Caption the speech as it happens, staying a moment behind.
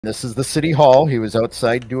This is the city hall. He was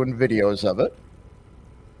outside doing videos of it.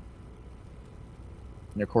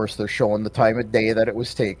 And of course, they're showing the time of day that it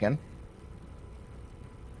was taken.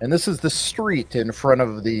 And this is the street in front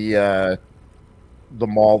of the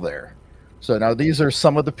mall there. So now these are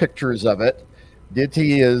some of the pictures of it.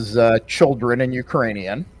 Diti is children in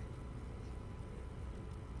Ukrainian.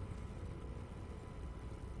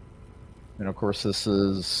 And of course, this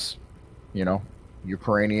is, you know,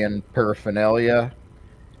 Ukrainian paraphernalia.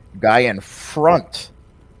 Guy in front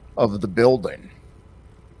of the building.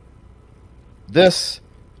 This,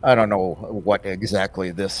 I don't know what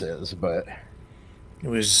exactly this is, but it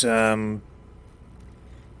was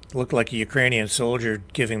looked like a Ukrainian soldier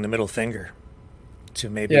giving the middle finger to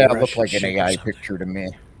maybe yeah, a it looked Russian like an ship or AI something. picture to me.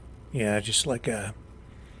 Yeah, just like a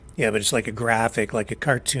but it's like a graphic, like a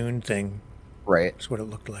cartoon thing. Right. That's what it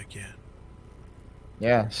looked like. Yeah.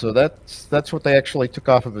 Yeah, so that's what they actually took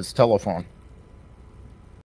off of his telephone.